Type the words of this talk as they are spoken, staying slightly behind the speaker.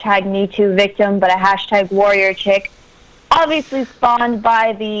hashtag #MeToo victim, but a hashtag warrior chick, obviously spawned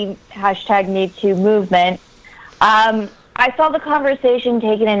by the hashtag #MeToo movement. I saw the conversation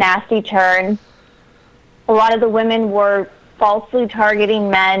taking a nasty turn. A lot of the women were falsely targeting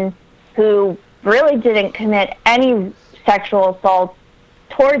men who really didn't commit any sexual assaults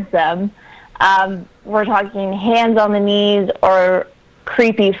towards them. We're talking hands on the knees or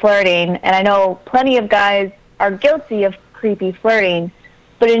creepy flirting. And I know plenty of guys are guilty of creepy flirting,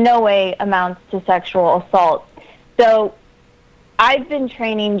 but in no way amounts to sexual assault. So I've been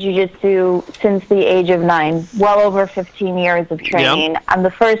training jiu-jitsu since the age of 9, well over 15 years of training. Yep. I'm the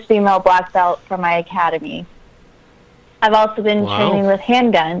first female black belt from my academy. I've also been training with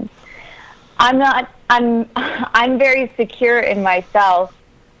handguns. I'm very secure in myself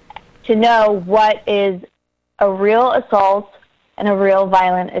to know what is a real assault and a real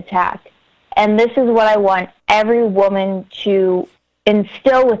violent attack. And this is what I want every woman to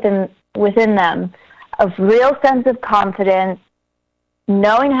instill within them, a real sense of confidence,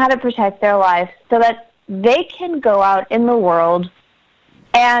 knowing how to protect their life so that they can go out in the world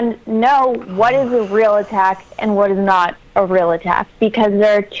and know what is a real attack and what is not a real attack. Because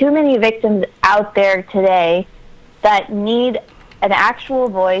there are too many victims out there today that need an actual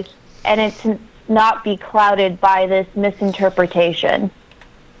voice, and it to not be clouded by this misinterpretation.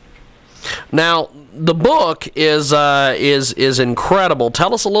 Now, the book is incredible.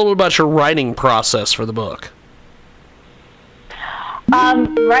 Tell us a little about your writing process for the book.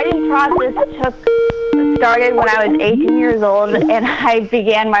 Writing process started when I was 18 years old, and I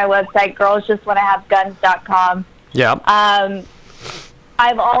began my website, girlsjustwannahaveguns.com. Yeah.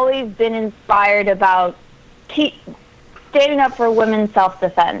 I've always been inspired about standing up for women's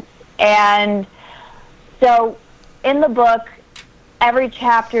self-defense. And so in the book, every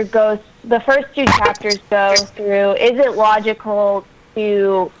chapter the first 2 chapters go through, is it logical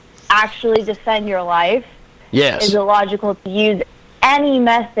to actually defend your life? Yes. Is it logical to use any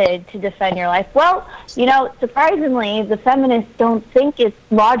method to defend your life? Well, surprisingly, the feminists don't think it's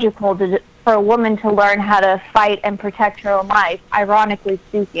logical for a woman to learn how to fight and protect her own life, ironically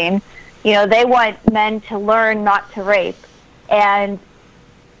speaking. They want men to learn not to rape. And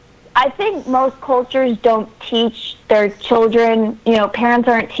I think most cultures don't teach their children, parents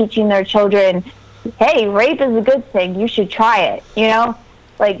aren't teaching their children, hey, rape is a good thing, you should try it,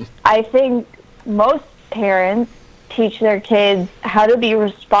 I think most parents teach their kids how to be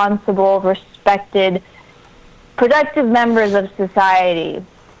responsible, respected, productive members of society.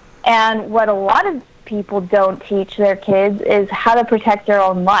 And what a lot of people don't teach their kids is how to protect their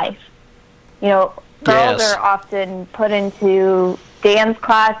own life. Girls are often put into dance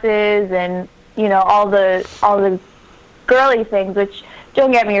classes and all the girly things, which,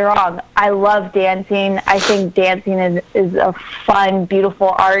 don't get me wrong, I love dancing. I think dancing is a fun, beautiful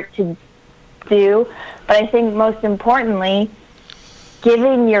art to do. But I think most importantly,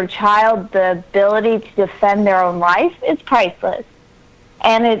 giving your child the ability to defend their own life is priceless.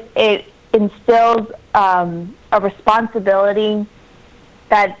 And it instills a responsibility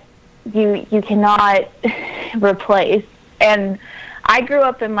that you cannot replace. And I grew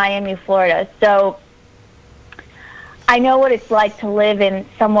up in Miami, Florida, so I know what it's like to live in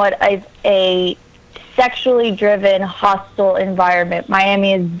somewhat of a sexually driven, hostile environment.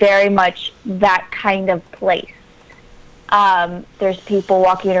 Miami is very much that kind of place. There's people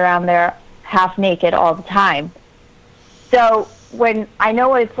walking around there half naked all the time. So when I know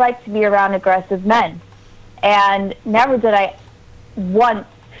what it's like to be around aggressive men, and never did I once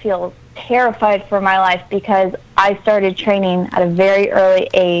feel terrified for my life, because I started training at a very early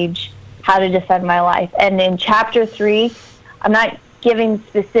age how to defend my life. And in chapter 3, I'm not giving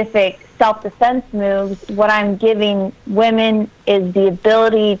specific self-defense moves. What I'm giving women is the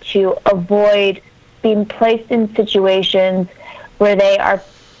ability to avoid being placed in situations where they are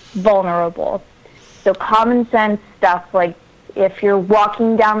vulnerable. So common sense stuff, like if you're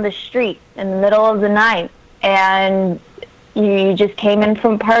walking down the street in the middle of the night and you just came in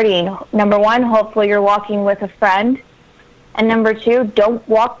from partying, number 1, hopefully you're walking with a friend. And number 2, don't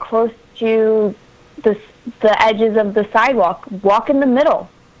walk close to the edges of the sidewalk. Walk in the middle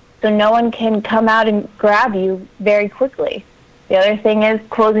so no one can come out and grab you very quickly. The other thing is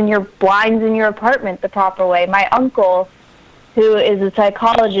closing your blinds in your apartment the proper way. My uncle, who is a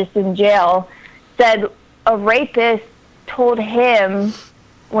psychologist in jail, said a rapist told him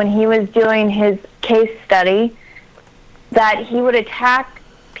when he was doing his case study that he would attack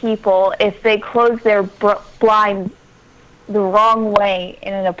people if they closed their blinds the wrong way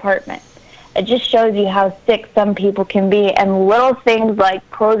in an apartment. It just shows you how sick some people can be, and little things like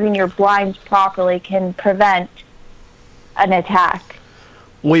closing your blinds properly can prevent an attack.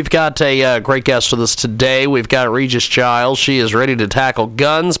 We've got a great guest with us today. We've got Regis Giles. She is ready to tackle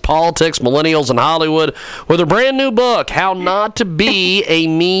guns, politics, millennials, and Hollywood with her brand new book, How Not to Be a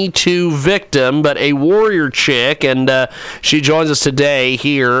Me Too Victim, but a Warrior Chick. And she joins us today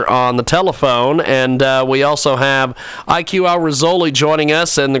here on the telephone. And we also have IQ Al Rizzoli joining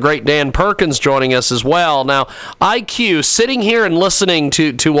us and the great Dan Perkins joining us as well. Now, IQ, sitting here and listening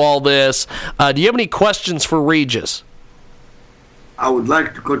to all this, do you have any questions for Regis? I would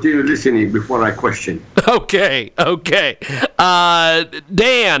like to continue listening before I question. Okay.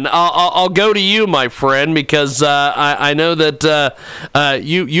 Dan, I'll go to you, my friend, because I know that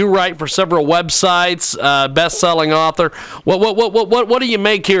you write for several websites, best-selling author. What do you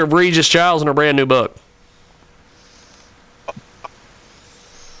make here of Regis Giles and her brand new book?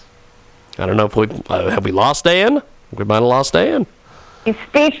 I don't know if have we lost Dan? We might have lost Dan. He's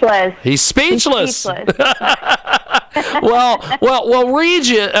speechless. He's speechless. Well,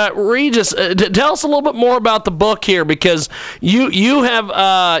 Regis, tell us a little bit more about the book here, because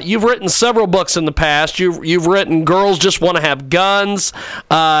you've written several books in the past. You've written Girls Just Want to Have Guns.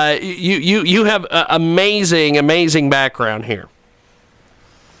 You have amazing background here.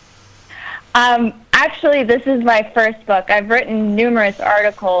 Actually, this is my first book. I've written numerous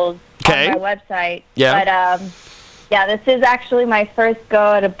articles on my website. Yeah. But this is actually my first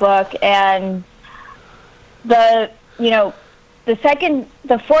go at a book, and the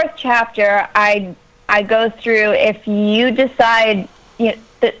fourth chapter, I go through, if you decide,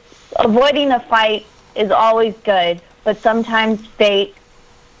 that avoiding a fight is always good, but sometimes fate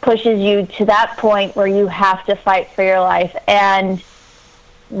pushes you to that point where you have to fight for your life. And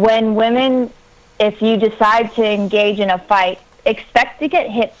when women, if you decide to engage in a fight, expect to get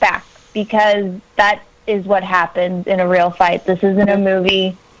hit back, because that is what happens in a real fight. This isn't a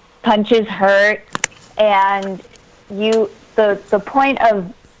movie. Punches hurt, and the point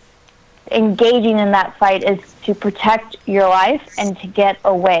of engaging in that fight is to protect your life and to get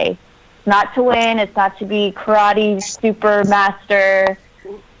away. Not to win. It's not to be karate super master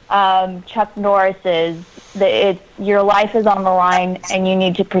Chuck Norris's. Your life is on the line, and you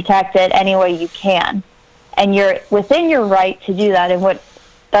need to protect it any way you can. And you're within your right to do that. And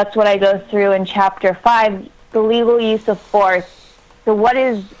that's what I go through in Chapter 5, the legal use of force. So what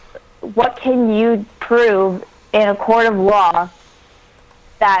can you prove in a court of law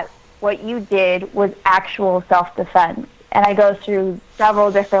that what you did was actual self-defense? And I go through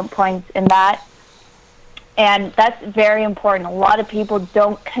several different points in that. And that's very important. A lot of people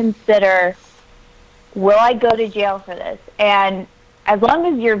don't consider, will I go to jail for this? And as long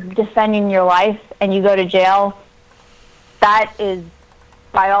as you're defending your life and you go to jail, that is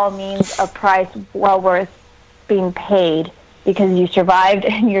by all means a price well worth being paid, because you survived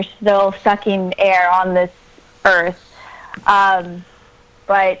and you're still sucking air on this earth.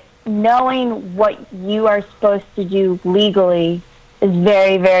 But knowing what you are supposed to do legally is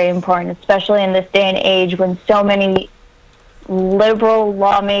very, very important, especially in this day and age when so many liberal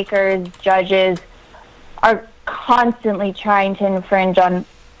lawmakers, judges are constantly trying to infringe on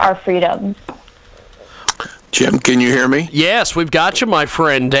our freedoms. Jim, can you hear me? Yes, we've got you, my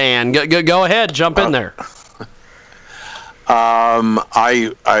friend Dan. Go ahead, jump in there.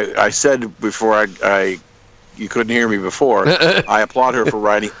 I said before you couldn't hear me before. I applaud her for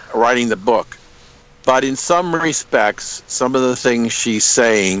writing the book, but in some respects, some of the things she's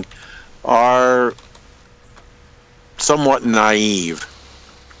saying are somewhat naive.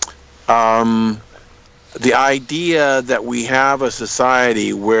 The idea that we have a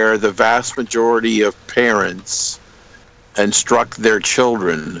society where the vast majority of parents instruct their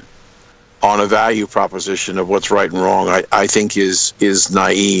children on a value proposition of what's right and wrong, I think is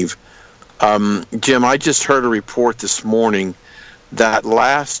naive. Jim, I just heard a report this morning that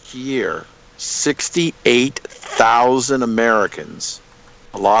last year, 68,000 Americans,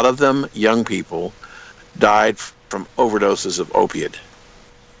 a lot of them young people, died from overdoses of opiate.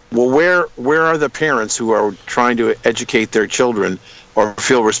 Well, where are the parents who are trying to educate their children or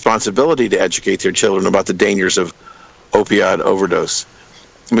feel responsibility to educate their children about the dangers of opioid overdose?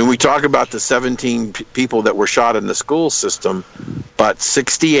 I mean, we talk about the 17 people that were shot in the school system, but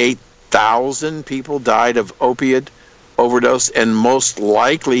 68,000 people died of opiate overdose, and most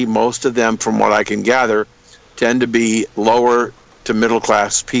likely, most of them, from what I can gather, tend to be lower to middle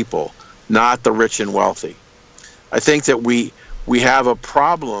class people, not the rich and wealthy. I think that we have a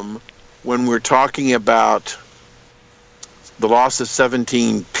problem when we're talking about the loss of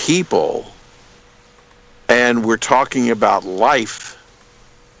 17 people, and we're talking about life,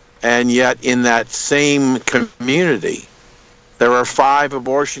 and yet in that same community, there are 5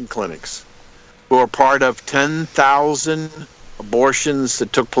 abortion clinics who are part of 10,000 abortions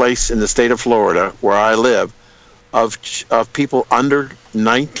that took place in the state of Florida, where I live, of people under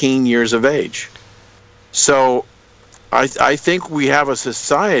 19 years of age. So I think we have a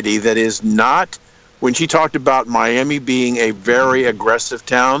society that is not, when she talked about Miami being a very aggressive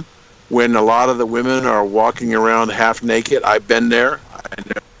town, when a lot of the women are walking around half naked, I've been there, I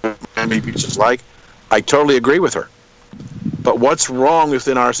know what Miami Beach is like, I totally agree with her. But what's wrong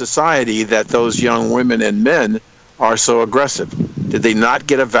within our society that those young women and men are so aggressive? Did they not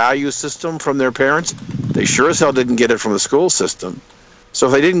get a value system from their parents? They sure as hell didn't get it from the school system. So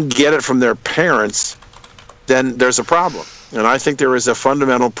if they didn't get it from their parents, then there's a problem. And I think there is a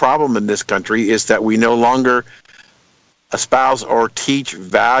fundamental problem in this country, is that we no longer espouse or teach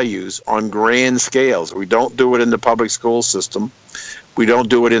values on grand scales. We don't do it in the public school system. We don't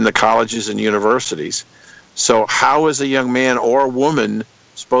do it in the colleges and universities. So how is a young man or woman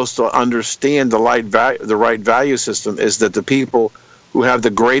supposed to understand the right value system? Is that the people who have the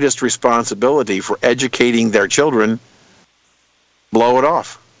greatest responsibility for educating their children blow it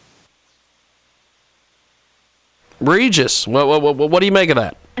off. Regis, what do you make of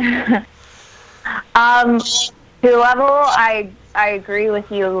that? To a level, I agree with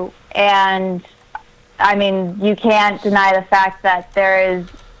you, and I mean, you can't deny the fact that there is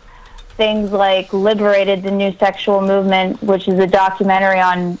things like Liberated, the New Sexual Movement, which is a documentary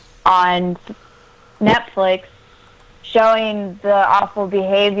on Netflix, showing the awful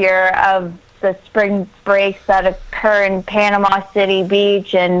behavior of the spring breaks that occur in Panama City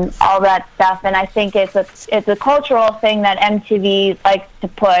Beach and all that stuff. And I think it's a cultural thing that MTV likes to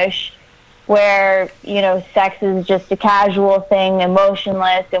push, where, you know, sex is just a casual thing,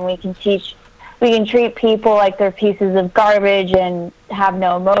 emotionless, and we can treat people like they're pieces of garbage and have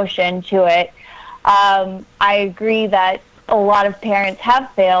no emotion to it. I agree that a lot of parents have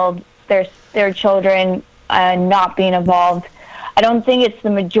failed their children not being involved. I don't think it's the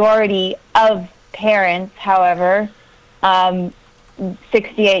majority of parents, however.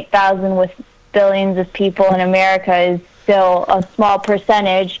 68,000 with billions of people in America is still a small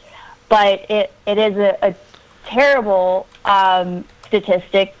percentage, but it is a terrible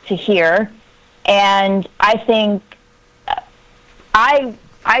statistic to hear. And I think I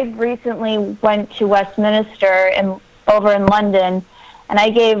recently went to Westminster over in London, and I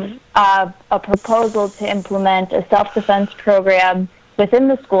gave a proposal to implement a self-defense program within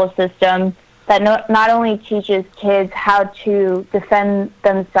the school system that not only teaches kids how to defend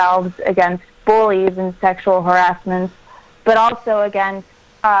themselves against bullies and sexual harassment, but also against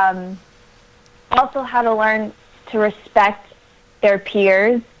also how to learn to respect their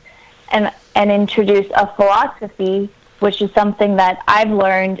peers and introduce a philosophy, which is something that I've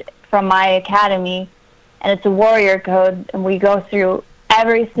learned from my academy, and it's a warrior code, and we go through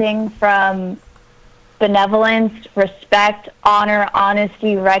everything from benevolence, respect, honor,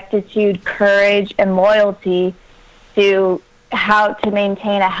 honesty, rectitude, courage, and loyalty to how to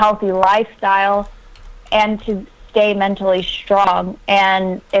maintain a healthy lifestyle and to stay mentally strong.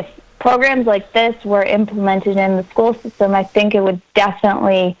 And if programs like this were implemented in the school system, I think it would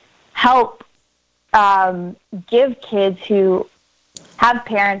definitely help give kids who have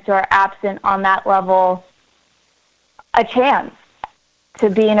parents who are absent on that level a chance to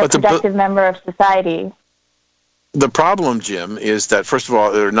being a productive member of society. The problem, Jim, is that, first of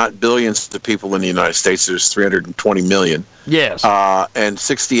all, there are not billions of people in the United States. There's 320 million. Yes. And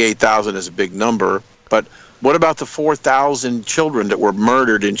 68,000 is a big number. But what about the 4,000 children that were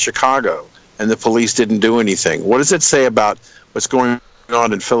murdered in Chicago and the police didn't do anything? What does it say about what's going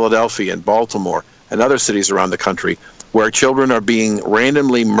on in Philadelphia and Baltimore and other cities around the country where children are being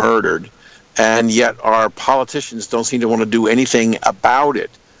randomly murdered, and yet our politicians don't seem to want to do anything about it?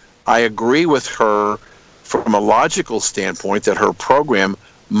 I agree with her from a logical standpoint that her program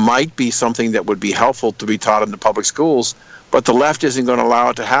might be something that would be helpful to be taught in the public schools, but the left isn't going to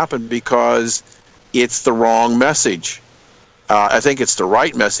allow it to happen because it's the wrong message. I think it's the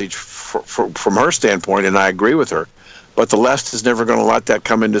right message from her standpoint, and I agree with her, but the left is never going to let that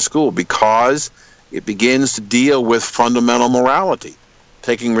come into school because it begins to deal with fundamental morality,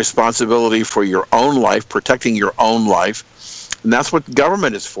 taking responsibility for your own life, protecting your own life. And that's what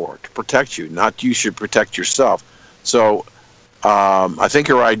government is for, to protect you, not you should protect yourself. So I think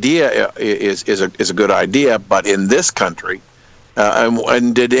your idea is a good idea, but in this country,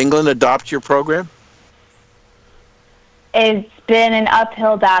 and did England adopt your program? It's been an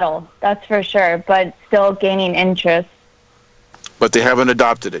uphill battle, that's for sure, but still gaining interest. But they haven't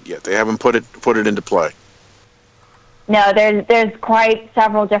adopted it yet. They haven't put it into play. No, there's quite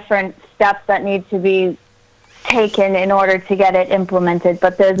several different steps that need to be taken in order to get it implemented,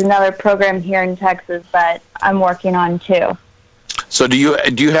 but there's another program here in Texas that I'm working on too. So do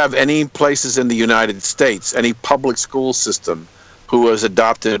you have any places in the United States, any public school system, who has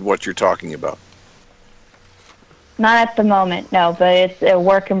adopted what you're talking about? Not at the moment, no, but it's a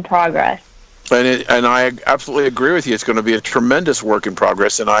work in progress. And I absolutely agree with you. It's going to be a tremendous work in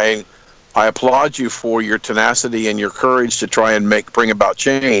progress, and I applaud you for your tenacity and your courage to try and bring about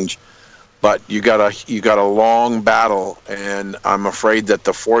change. But you got a long battle, and I'm afraid that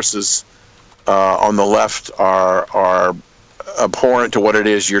the forces on the left are abhorrent to what it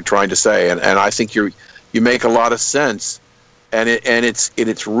is you're trying to say. And I think you make a lot of sense, and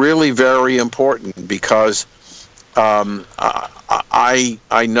it's really very important because I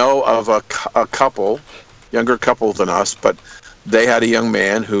know of a couple, younger couple than us, but they had a young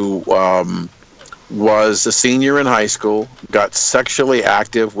man who was a senior in high school, got sexually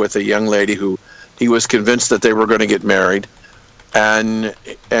active with a young lady who he was convinced that they were going to get married, and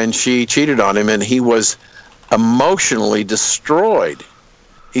she cheated on him, and he was emotionally destroyed.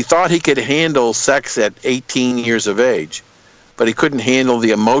 He thought he could handle sex at 18 years of age, but he couldn't handle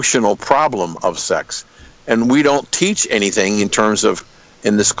the emotional problem of sex. And we don't teach anything in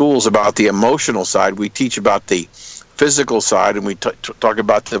the schools about the emotional side. We teach about the physical side, and we talk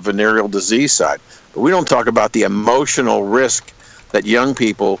about the venereal disease side. But we don't talk about the emotional risk that young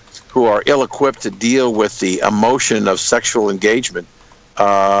people who are ill-equipped to deal with the emotion of sexual engagement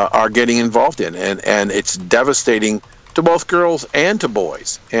are getting involved in. And it's devastating to both girls and to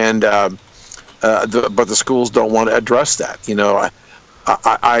boys. And but the schools don't want to address that.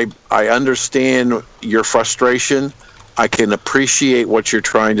 I understand your frustration. I can appreciate what you're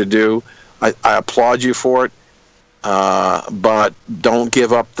trying to do. I applaud you for it. But don't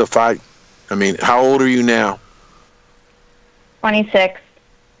give up the fight. I mean, how old are you now? 26.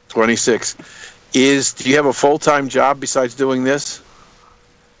 26. Do you have a full-time job besides doing this?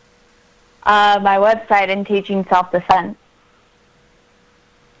 My website and teaching self-defense.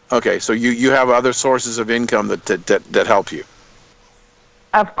 Okay, so you have other sources of income that help you.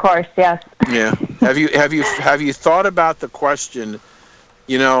 Of course, yes. Yeah. Have you thought about the question?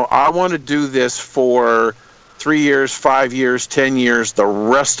 I want to do this for 3 years, 5 years, 10 years, the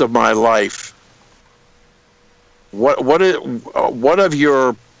rest of my life. What of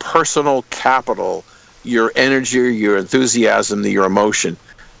your personal capital, your energy, your enthusiasm, your emotion?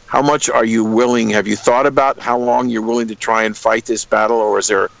 How much are you willing? Have you thought about how long you're willing to try and fight this battle, or is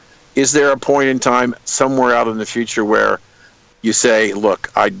there a point in time somewhere out in the future where you say,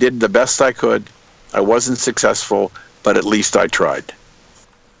 look, I did the best I could, I wasn't successful, but at least I tried?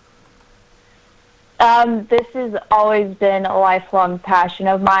 This has always been a lifelong passion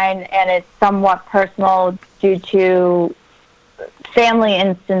of mine, and it's somewhat personal due to family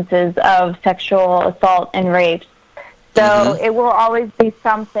instances of sexual assault and rape. So it will always be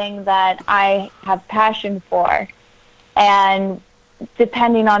something that I have passion for. And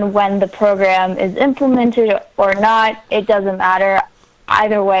depending on when the program is implemented or not, it doesn't matter.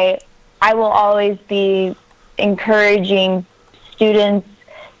 Either way, I will always be encouraging students,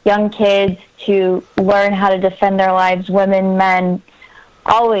 young kids, to learn how to defend their lives, women, men,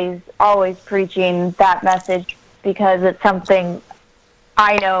 always preaching that message because it's something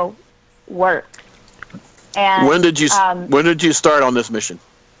I know works. And when did you start on this mission?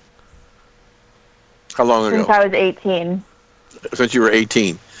 How long ago? Since I was 18. Since you were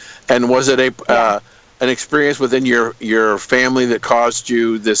 18. And was it an experience within your family that caused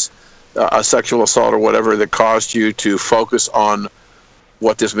you this a sexual assault or whatever that caused you to focus on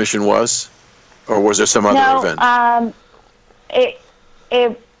what this mission was? Or was there some other event?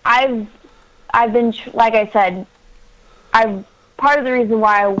 I've been, like I said, part of the reason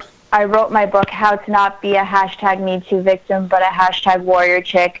why I wrote my book, How to Not Be a #MeToo Victim, but a #Warrior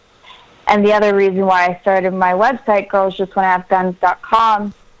Chick. And the other reason why I started my website,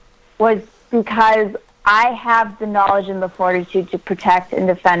 girlsjustwanttohaveguns.com, was because I have the knowledge and the fortitude to protect and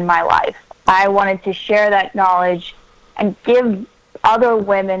defend my life. I wanted to share that knowledge and give other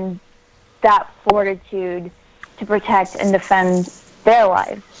women that fortitude to protect and defend their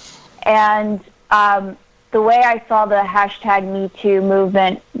lives. And the way I saw the #MeToo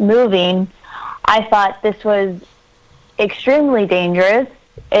movement moving, I thought this was extremely dangerous.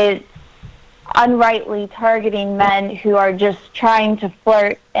 It's unrightly targeting men who are just trying to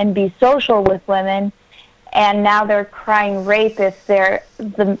flirt and be social with women, and now they're crying rape if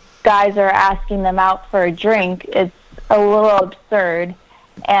the guys are asking them out for a drink. It's a little absurd.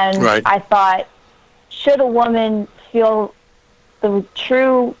 And right. I thought, should a woman feel the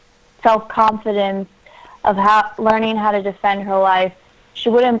true self-confidence of learning how to defend her life, she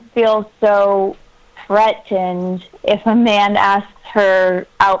wouldn't feel so threatened if a man asks her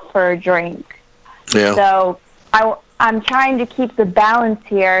out for a drink. Yeah. So I I'm trying to keep the balance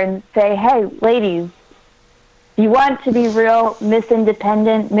here and say, hey, ladies, you want to be real Miss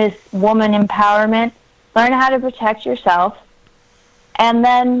Independent, Miss Woman Empowerment, learn how to protect yourself, and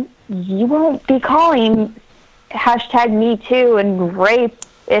then you won't be calling #MeToo and rape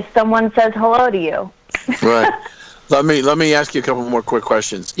if someone says hello to you. Right. Let me ask you a couple more quick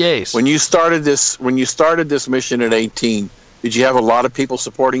questions. Yes. When you started this mission at 18, did you have a lot of people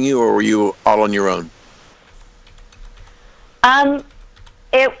supporting you, or were you all on your own?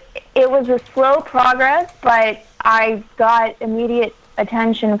 It was a slow progress, but I got immediate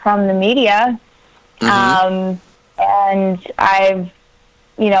attention from the media. And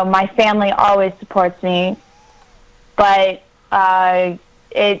my family always supports me, but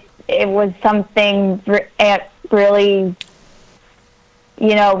it was something really,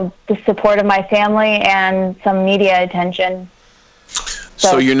 the support of my family and some media attention.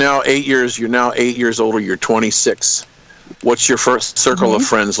 So you're now 8 years. You're now 8 years older. You're 26. What's your first circle of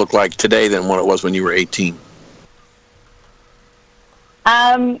friends look like today than what it was when you were 18?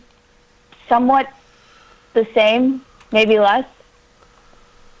 Somewhat the same, maybe less.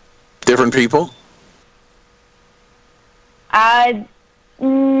 Different people? Some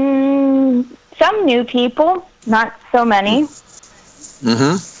new people, not so many.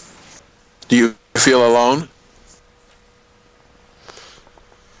 Do you feel alone?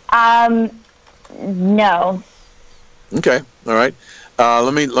 No. Okay, all right.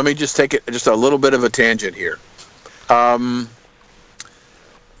 Let me just take it just a little bit of a tangent here.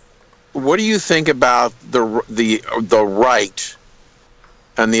 What do you think about the right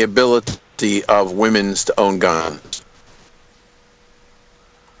and the ability of women to own guns?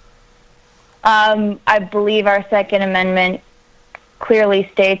 I believe our Second Amendment clearly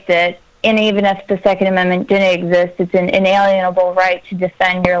states it. And even if the Second Amendment didn't exist, it's an inalienable right to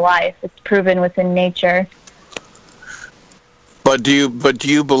defend your life. It's proven within nature. But do you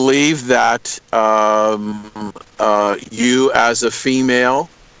believe that you as a female,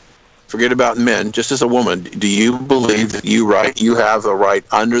 forget about men, just as a woman, do you believe that you have the right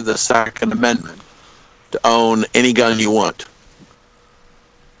under the Second Amendment to own any gun you want?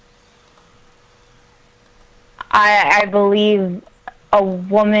 I believe a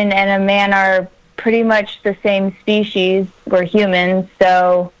woman and a man are pretty much the same species. We're humans,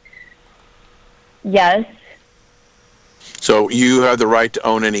 so yes. So you have the right to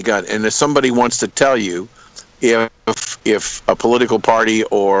own any gun. And if somebody wants to tell you if a political party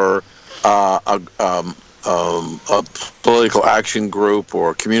or a political action group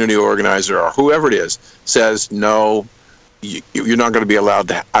or community organizer or whoever it is says, no, you're not going to be allowed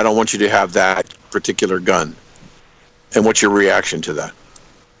to, I don't want you to have that particular gun. And what's your reaction to that?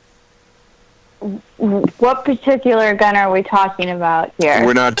 What particular gun are we talking about here?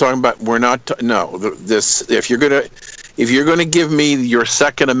 We're not talking about. If you're gonna give me your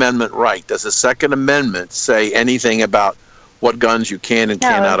Second Amendment right, does the Second Amendment say anything about what guns you can and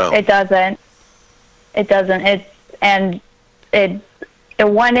cannot own? No, it doesn't. It doesn't. It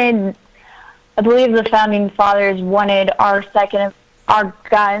wanted. I believe the founding fathers wanted our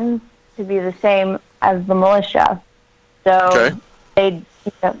guns to be the same as the militia. So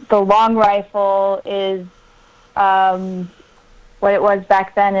the long rifle is what it was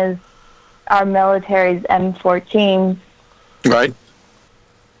back then is our military's M14. Right.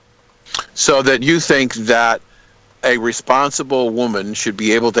 So that you think that a responsible woman should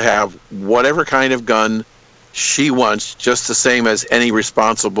be able to have whatever kind of gun she wants, just the same as any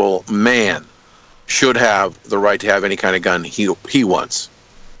responsible man should have the right to have any kind of gun he wants.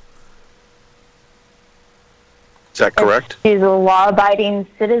 Is that correct? She's a law-abiding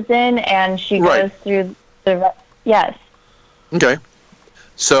citizen, and she goes through the... Yes. Okay.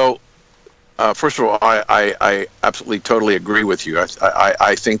 So, first of all, I absolutely, totally agree with you.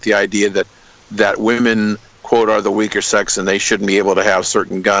 I think the idea that women, quote, are the weaker sex and they shouldn't be able to have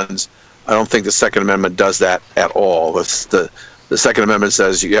certain guns, I don't think the Second Amendment does that at all. The Second Amendment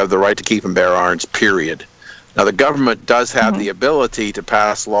says you have the right to keep and bear arms, period. Now, the government does have the ability to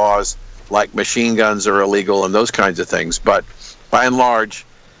pass laws like machine guns are illegal and those kinds of things. But by and large,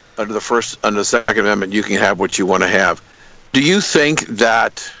 under the Second Amendment, you can have what you want to have. Do you think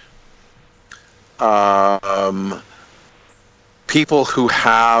that people who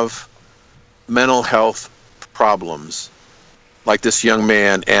have mental health problems, like this young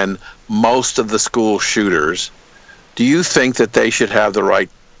man and most of the school shooters, do you think that they should have the right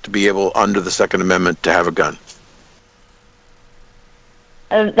to be able, under the Second Amendment, to have a gun?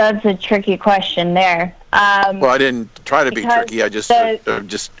 That's a tricky question there. Well, I didn't try to be tricky. I just...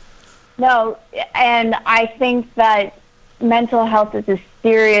 No, and I think that mental health is a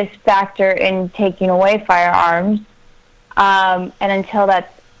serious factor in taking away firearms. And until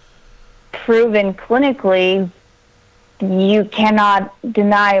that's proven clinically, you cannot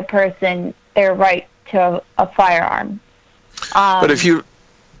deny a person their right to a firearm. But if you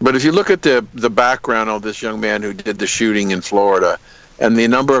look at the background of this young man who did the shooting in Florida, and the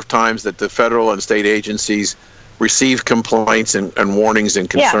number of times that the federal and state agencies received complaints and warnings and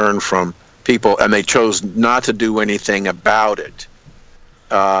concern from people, and they chose not to do anything about it,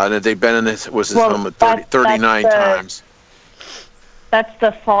 and that they've been in his home 39 times. That's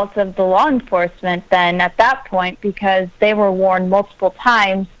the fault of the law enforcement then at that point, because they were warned multiple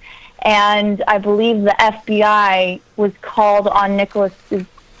times. And I believe the FBI was called on Nicholas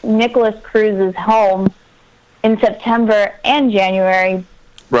Cruz's home in September and January,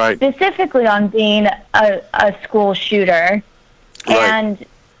 right, specifically on being a school shooter. Right. And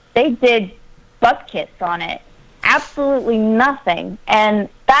they did bupkis on it. Absolutely nothing. And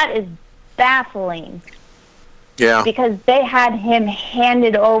that is baffling. Yeah. Because they had him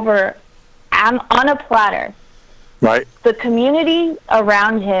handed over on a platter. Right. The community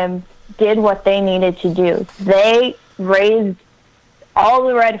around him did what they needed to do. They raised all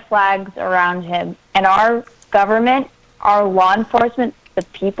the red flags around him. And our government, our law enforcement, the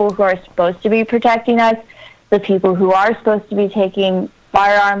people who are supposed to be protecting us, the people who are supposed to be taking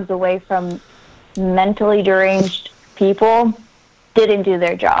firearms away from mentally deranged people, didn't do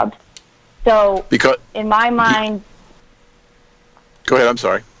their job. So, in my mind... Go ahead, I'm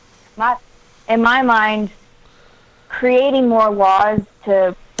sorry. In my mind, creating more laws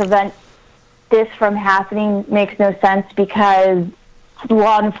to prevent this from happening makes no sense, because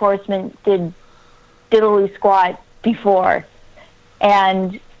law enforcement did diddly squat before.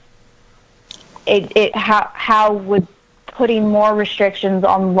 And how would putting more restrictions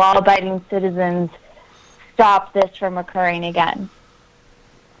on law-abiding citizens stop this from occurring again?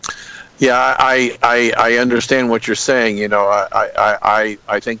 Yeah, I understand what you're saying. You know,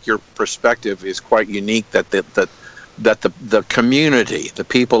 I think your perspective is quite unique. That the community, the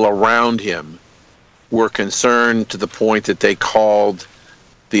people around him, were concerned to the point that they called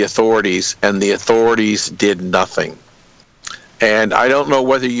the authorities, and the authorities did nothing. And I don't know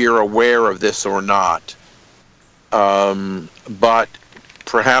whether you're aware of this or not, but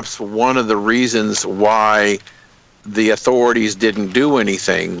perhaps one of the reasons why the authorities didn't do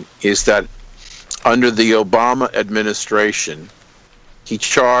anything is that under the Obama administration, he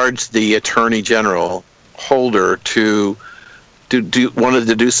charged the Attorney General Holder wanted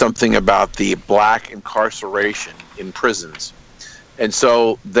to do something about the black incarceration in prisons. And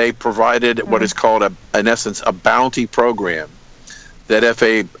so they provided what is called, in essence, a bounty program, that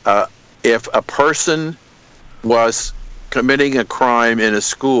if a person was committing a crime in a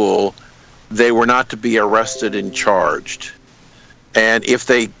school, they were not to be arrested and charged. And if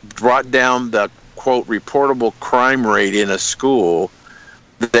they brought down the, quote, reportable crime rate in a school,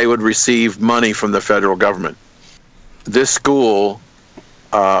 they would receive money from the federal government. This school,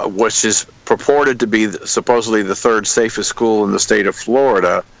 which is purported to be supposedly the third safest school in the state of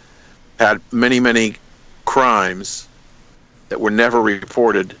Florida, had many, many crimes that were never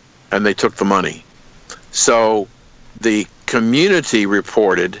reported, and they took the money. So the community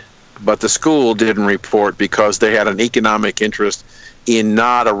reported, but the school didn't report because they had an economic interest in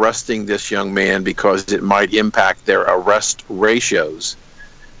not arresting this young man because it might impact their arrest ratios,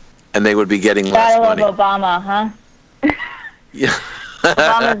 and they would be getting less money. Gotta love Obama, huh? Yeah.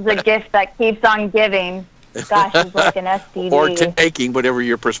 Obama's the gift that keeps on giving. Gosh, he's like an STD. Or taking, whatever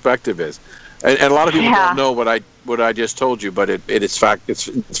your perspective is. And a lot of people don't know what I just told you, but it's fact. It's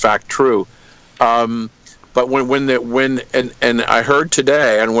fact true. But when I heard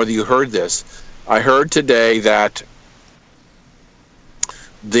today, I don't know whether you heard this, I heard today that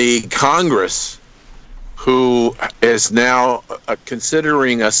the Congress, who is now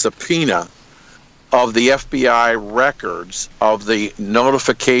considering a subpoena of the FBI records of the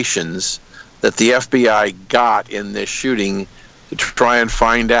notifications that the FBI got in this shooting to try and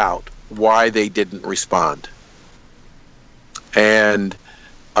find out why they didn't respond. And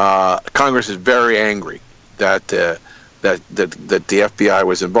Congress is very angry that the FBI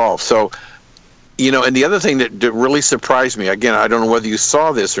was involved. So, you know, and the other thing that really surprised me, again, I don't know whether you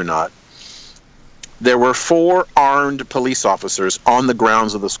saw this or not, there were 4 armed police officers on the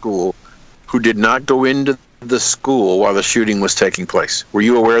grounds of the school who did not go into the school while the shooting was taking place. Were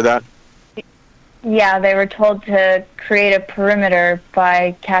you aware of that? Yeah, they were told to create a perimeter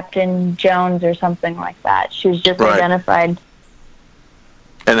by Captain Jones or something like that. She was just identified.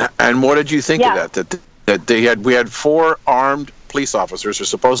 And what did you think of that? That we had 4 armed police officers who are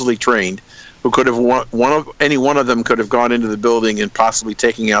supposedly trained, who could have any one of them could have gone into the building and possibly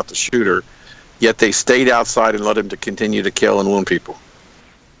taking out the shooter, yet they stayed outside and let him to continue to kill and wound people.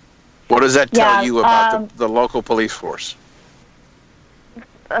 What does that tell you about the local police force?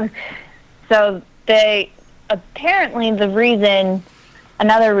 So they apparently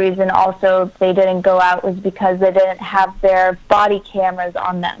another reason also they didn't go out was because they didn't have their body cameras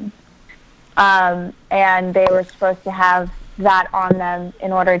on them. And they were supposed to have that on them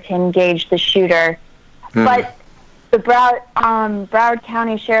in order to engage the shooter. But the Broward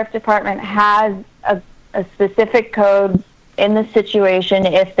County Sheriff's Department has a specific code in the situation.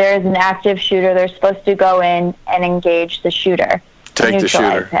 If there is an active shooter, they're supposed to go in and engage the shooter. Take the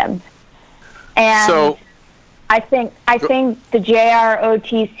shooter. Him. And so, I think the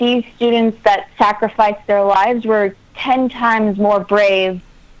JROTC students that sacrificed their lives were 10 times more brave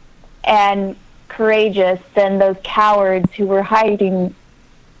and courageous than those cowards who were hiding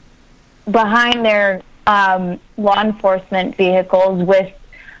behind their law enforcement vehicles with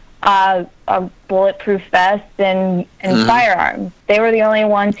a bulletproof vest and firearms. They were the only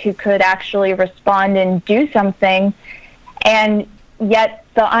ones who could actually respond and do something, and yet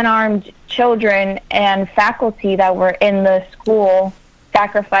the unarmed children and faculty that were in the school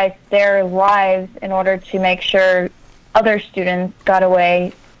sacrificed their lives in order to make sure other students got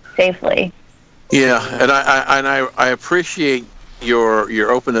away safely. Yeah, and I appreciate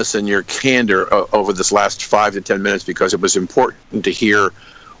your openness and your candor over this last 5 to 10 minutes, because it was important to hear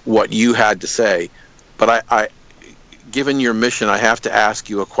what you had to say. But I given your mission, I have to ask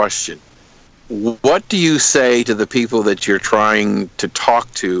you a question. What do you say to the people that you're trying to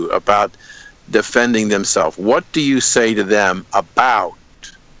talk to about defending themselves? What do you say to them about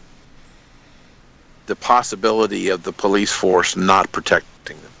the possibility of the police force not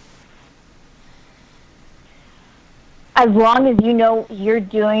protecting them? As long as you know what you're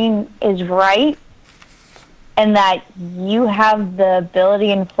doing is right and that you have the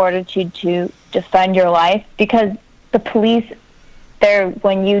ability and fortitude to defend your life, because the police,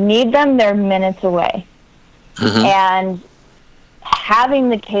 when you need them, they're minutes away. And having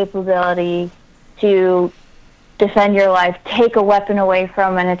the capability to defend your life, take a weapon away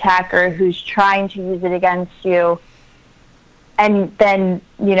from an attacker who's trying to use it against you, and then,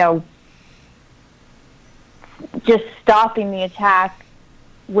 just stopping the attack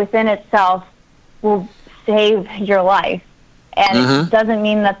within itself will save your life. And it doesn't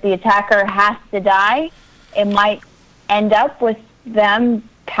mean that the attacker has to die. It might end up with them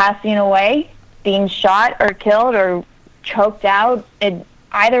passing away, being shot or killed or choked out.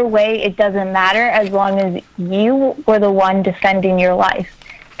 Either way, it doesn't matter as long as you were the one defending your life.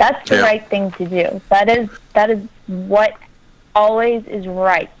 That's the right thing to do. That is what always is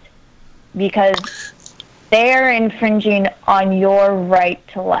right, because they're infringing on your right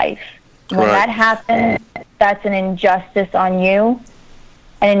to life. When that happens, that's an injustice on you,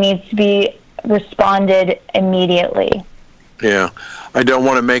 and it needs to be responded immediately. Yeah. I don't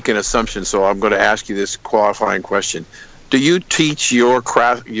want to make an assumption, so I'm going to ask you this qualifying question. Do you teach your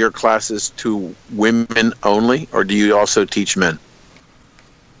classes to women only, or do you also teach men?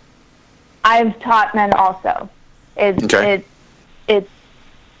 I've taught men also.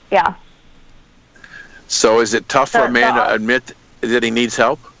 Yeah. So is it tough for a man to admit that he needs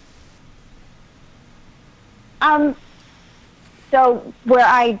help? So where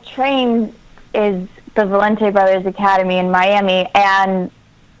I train is the Valente Brothers Academy in Miami, and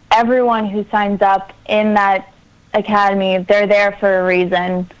everyone who signs up in that academy, they're there for a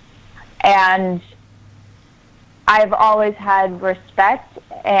reason. And I've always had respect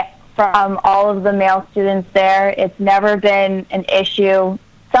from all of the male students there. It's never been an issue.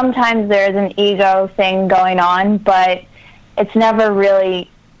 Sometimes there's an ego thing going on, but it's never really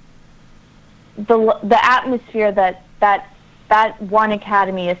the atmosphere that one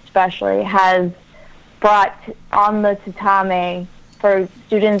academy especially has brought on the tatame for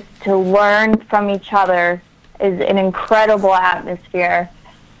students to learn from each other is an incredible atmosphere.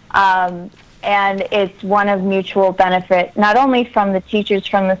 And it's one of mutual benefit, not only from the teachers,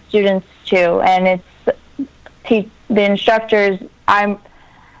 from the students too. And it's the instructors.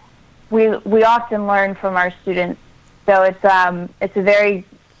 We often learn from our students, so it's a very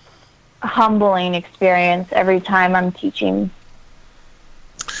humbling experience every time I'm teaching.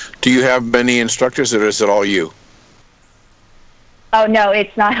 Do you have many instructors, or is it all you? Oh no,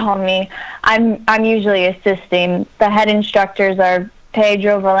 it's not all me. I'm usually assisting. The head instructors are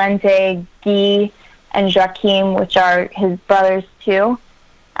Pedro, Valente, Guy, and Joaquim, which are his brothers too.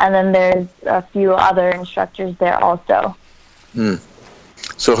 And then there's a few other instructors there also.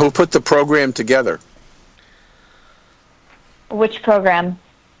 So who put the program together? Which program?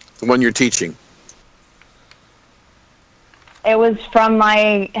 The one you're teaching. It was from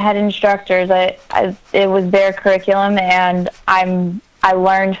my head instructors. It was their curriculum, and I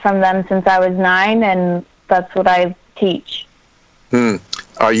learned from them since I was 9, and that's what I teach.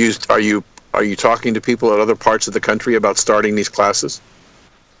 Are you talking to people at other parts of the country about starting these classes?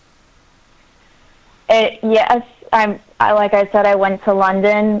 Yes, like I said, I went to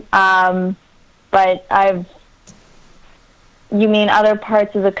London, but you mean other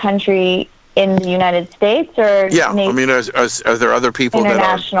parts of the country in the United States, or yeah? I mean, are there other people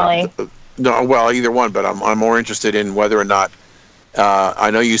internationally? That are no? Well, either one. But I'm more interested in whether or not.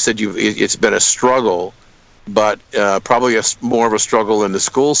 I know you said it's been a struggle, but probably more of a struggle in the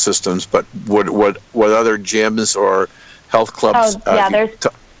school systems. But would other gyms or health clubs? Oh, yeah,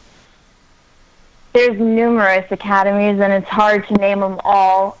 there's numerous academies, and it's hard to name them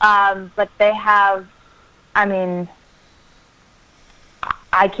all. But they have, I mean,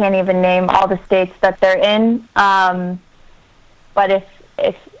 I can't even name all the states that they're in. But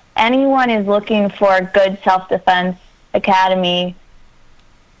if anyone is looking for a good self-defense academy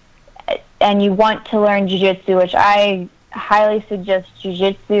and you want to learn jiu-jitsu, which I highly suggest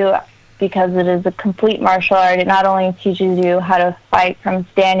jiu-jitsu because it is a complete martial art. It not only teaches you how to fight from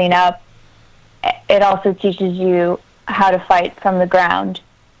standing up, it also teaches you how to fight from the ground.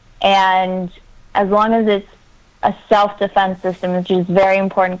 And as long as it's a self-defense system, which is very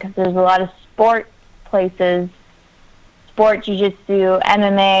important because there's a lot of sport places, sport jiu-jitsu,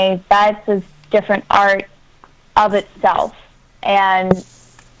 MMA, that's a different art of itself. And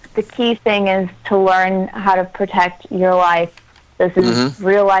the key thing is to learn how to protect your life. This is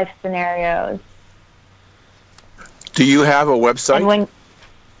real-life scenarios. Do you have a website? And when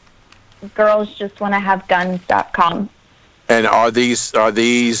girlsjustwannahaveguns.com. And are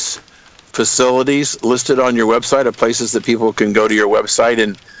these facilities listed on your website, or places that people can go to your website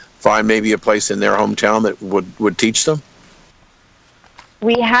and find maybe a place in their hometown that would teach them?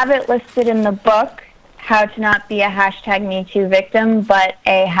 We have it listed in the book, How to Not Be a #MeToo Victim, but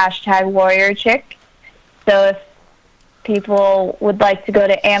a #WarriorChick. So if people would like to go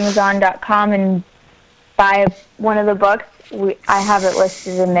to Amazon.com and buy one of the books, I have it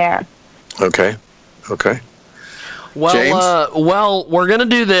listed in there. Okay. Well, we're going to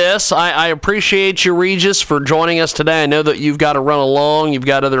do this. I appreciate you, Regis, for joining us today. I know that you've got to run along. You've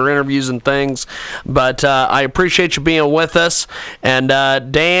got other interviews and things, but I appreciate you being with us. And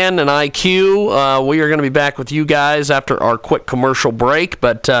Dan and IQ, we are going to be back with you guys after our quick commercial break.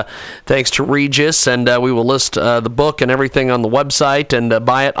 But thanks to Regis, and we will list the book and everything on the website and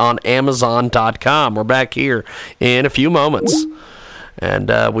buy it on Amazon.com. We're back here in a few moments,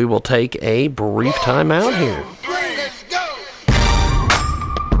 and we will take a brief time out here.